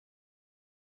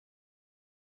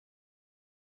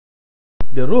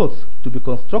The roads to be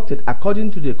constructed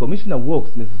according to the Commissioner of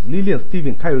Works, Mrs. Lillian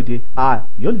Stephen Kayode, are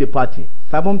Yolde Party,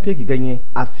 Sabon Peki Ganye,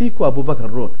 Asiku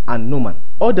Abubakar Road, and Numan.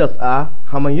 Others are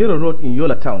Hamanyero Road in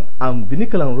Yola Town and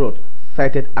Binikalan Road,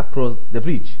 sited across the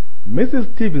bridge.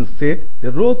 Mrs. Stevens said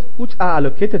the roads, which are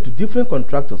allocated to different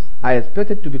contractors, are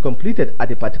expected to be completed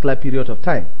at a particular period of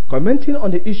time. Commenting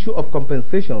on the issue of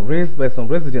compensation raised by some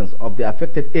residents of the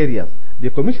affected areas,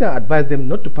 the Commissioner advised them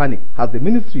not to panic, as the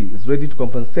ministry is ready to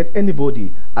compensate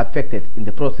anybody affected in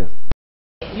the process.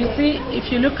 You see,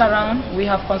 if you look around, we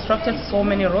have constructed so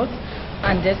many roads,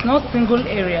 and there's no single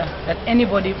area that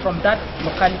anybody from that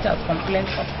locality has complained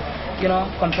of,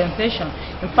 compensation.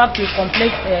 In fact, we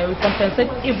compensate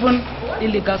even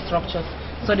illegal structures.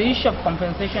 So the issue of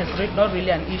compensation is not really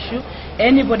an issue.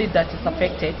 Anybody that is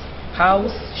affected,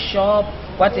 house, shop,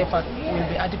 whatever, will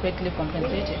be adequately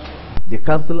compensated. The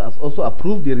council has also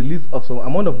approved the release of some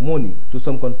amount of money to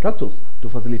some contractors to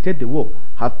facilitate the work,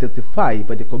 as testified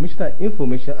by the Commissioner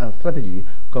Information and Strategy,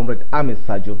 Comrade Ahmed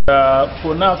Sajo.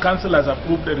 For now, council has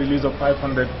approved the release of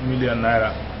 500 million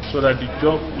naira so that the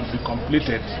job will be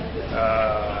completed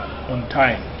on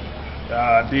time.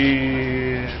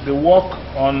 The work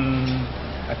on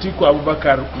Atiku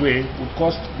Abubakar Way will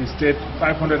cost the state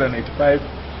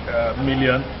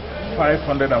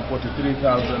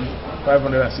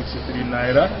 585,543,563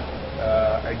 naira.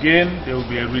 Again, there will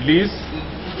be a release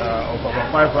of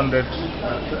about 500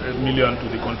 million to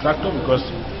the contractor, because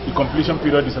the completion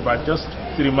period is about just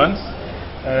 3 months.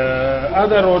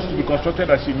 Other roads to be constructed,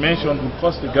 as you mentioned, will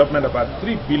cost the government about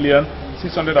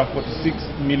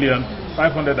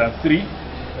 3,646,503,000,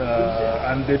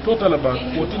 and they total about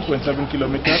 14.7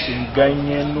 kilometers in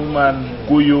Ganye, Numan,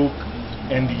 Guyuk,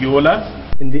 and Yola.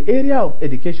 In the area of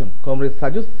education, Comrade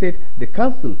Sajo said the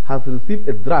council has received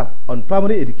a draft on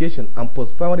primary education and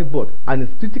post-primary board and is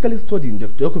critically studying the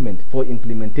document for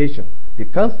implementation. The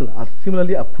council has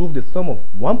similarly approved the sum of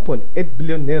 1.8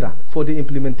 billion naira for the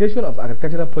implementation of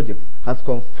agricultural projects, as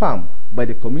confirmed by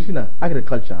the Commissioner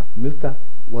Agriculture, Mr.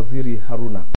 Waziri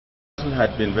Haruna. The council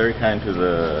had been very kind to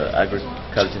the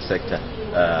agriculture sector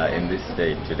in this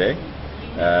state today.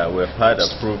 We've had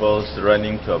approvals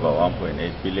running to about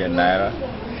 1.8 billion naira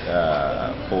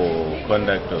for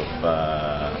conduct of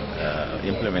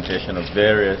implementation of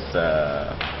various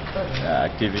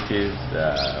activities,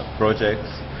 projects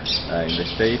in the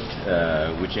state,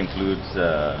 which includes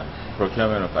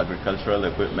procurement of agricultural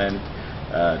equipment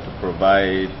to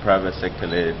provide private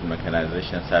sector-led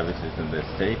mechanization services in the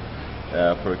state,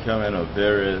 procurement of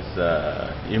various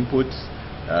inputs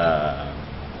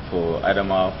for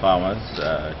Adamawa farmers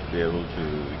to be able to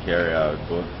carry out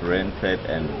both rain-fed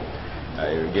and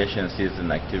irrigation season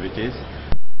activities.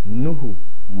 Nuhu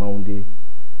Maunde,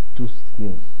 2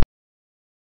 News.